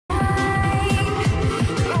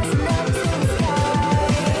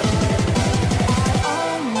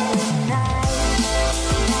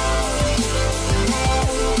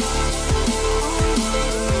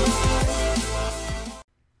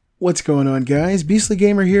What's going on, guys? Beastly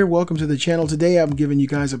Gamer here. Welcome to the channel. Today I'm giving you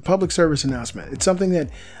guys a public service announcement. It's something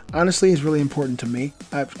that honestly is really important to me.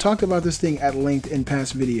 I've talked about this thing at length in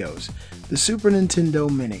past videos. The Super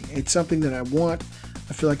Nintendo Mini. It's something that I want.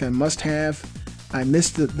 I feel like I must have. I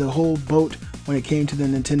missed the whole boat when it came to the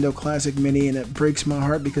Nintendo Classic Mini, and it breaks my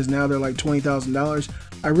heart because now they're like $20,000.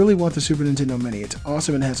 I really want the Super Nintendo Mini. It's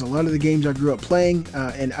awesome. It has a lot of the games I grew up playing,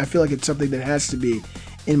 and I feel like it's something that has to be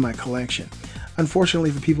in my collection. Unfortunately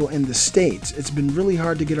for people in the States, it's been really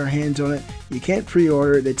hard to get our hands on it. You can't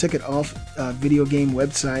pre-order it. They took it off video game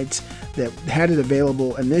websites that had it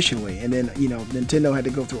available initially, and then Nintendo had to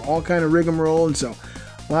go through all kind of rigmarole, and so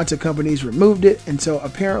lots of companies removed it, and so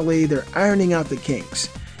apparently they're ironing out the kinks.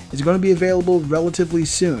 It's going to be available relatively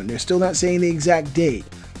soon. They're still not saying the exact date,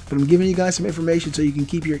 but I'm giving you guys some information so you can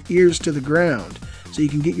keep your ears to the ground so you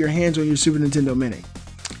can get your hands on your Super Nintendo Mini.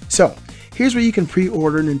 So here's where you can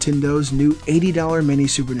pre-order Nintendo's new $80 Mini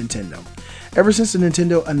Super Nintendo. Ever since the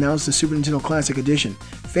Nintendo announced the Super Nintendo Classic Edition,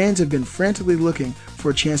 fans have been frantically looking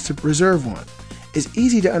for a chance to reserve one. It's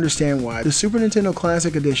easy to understand why. The Super Nintendo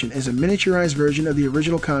Classic Edition is a miniaturized version of the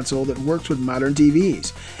original console that works with modern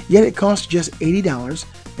TVs, yet it costs just $80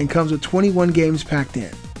 and comes with 21 games packed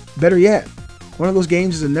in. Better yet, one of those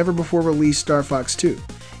games is a never-before-released Star Fox 2.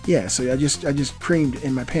 Yeah, so I just creamed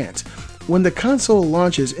in my pants. When the console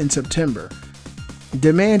launches in September,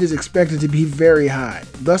 demand is expected to be very high.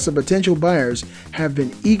 Thus, the potential buyers have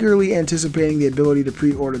been eagerly anticipating the ability to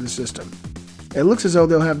pre-order the system. It looks as though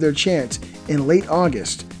they'll have their chance in late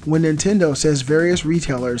August when Nintendo says various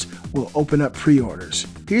retailers will open up pre-orders.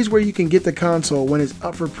 Here's where you can get the console when it's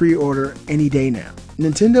up for pre-order any day now.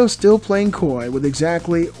 Nintendo's still playing coy with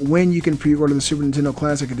exactly when you can pre-order the Super Nintendo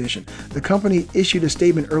Classic Edition. The company issued a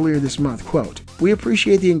statement earlier this month, quote, "We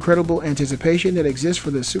appreciate the incredible anticipation that exists for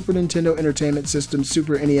the Super Nintendo Entertainment System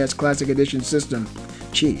Super NES Classic Edition system.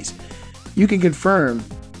 Cheese. You can confirm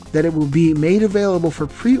that it will be made available for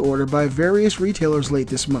pre-order by various retailers late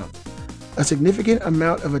this month. A significant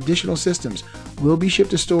amount of additional systems will be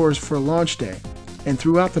shipped to stores for launch day and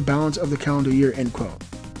throughout the balance of the calendar year," end quote.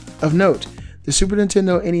 Of note, the Super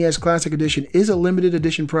Nintendo NES Classic Edition is a limited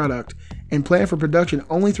edition product and planned for production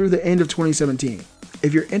only through the end of 2017.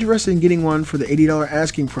 If you're interested in getting one for the $80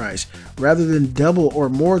 asking price, rather than double or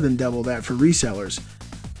more than double that for resellers,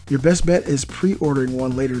 your best bet is pre-ordering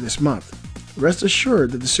one later this month. Rest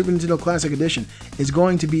assured that the Super Nintendo Classic Edition is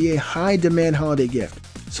going to be a high-demand holiday gift,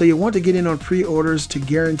 so you want to get in on pre-orders to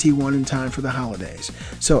guarantee one in time for the holidays.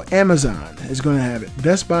 So Amazon is going to have it,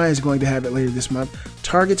 Best Buy is going to have it later this month,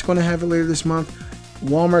 Target's going to have it later this month,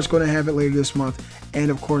 Walmart's going to have it later this month,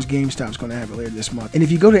 and of course GameStop's going to have it later this month. And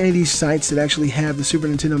if you go to any of these sites that actually have the Super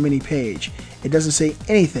Nintendo Mini page, it doesn't say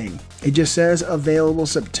anything. It just says available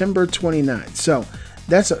September 29th. So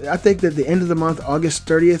I think that at the end of the month, August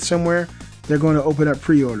 30th somewhere, they're going to open up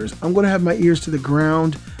pre-orders. I'm going to have my ears to the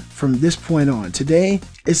ground from this point on. Today,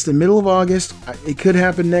 it's the middle of August. It could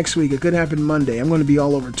happen next week. It could happen Monday. I'm going to be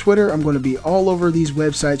all over Twitter. I'm going to be all over these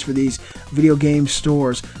websites for these video game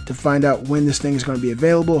stores to find out when this thing is going to be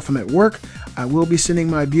available. If I'm at work, I will be sending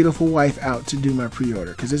my beautiful wife out to do my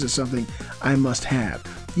pre-order because this is something I must have.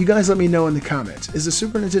 You guys let me know in the comments. Is the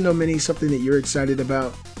Super Nintendo Mini something that you're excited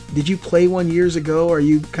about? Did you play one years ago? Are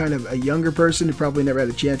you kind of a younger person who probably never had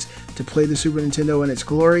a chance to play the Super Nintendo in its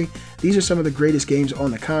glory? These are some of the greatest games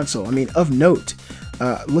on the console. I mean, of note,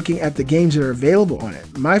 looking at the games that are available on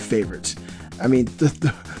it, my favorites. I mean,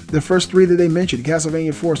 the first three that they mentioned,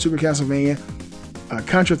 Castlevania 4, Super Castlevania,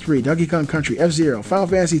 Contra 3, Donkey Kong Country, F-Zero, Final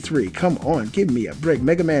Fantasy 3. Come on, give me a break.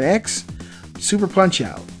 Mega Man X, Super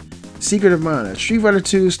Punch-Out, Secret of Mana, Street Fighter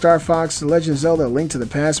 2, Star Fox, The Legend of Zelda, Link to the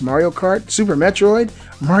Past, Mario Kart, Super Metroid,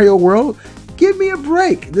 Mario World. Give me a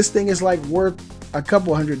break. This thing is like worth a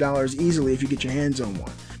couple $100 easily if you get your hands on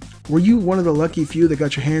one. Were you one of the lucky few that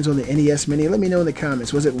got your hands on the NES Mini? Let me know in the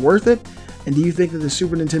comments. Was it worth it? And do you think that the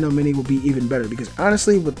Super Nintendo Mini will be even better? Because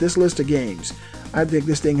honestly, with this list of games, I think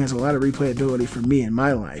this thing has a lot of replayability for me in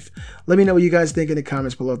my life. Let me know what you guys think in the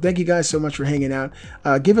comments below. Thank you guys so much for hanging out.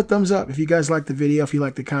 Give a thumbs up if you guys like the video, if you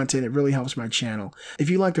like the content. It really helps my channel. If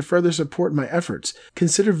you'd like to further support my efforts,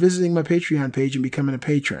 consider visiting my Patreon page and becoming a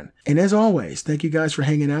patron. And as always, thank you guys for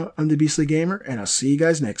hanging out. I'm the Beastly Gamer, and I'll see you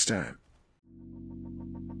guys next time.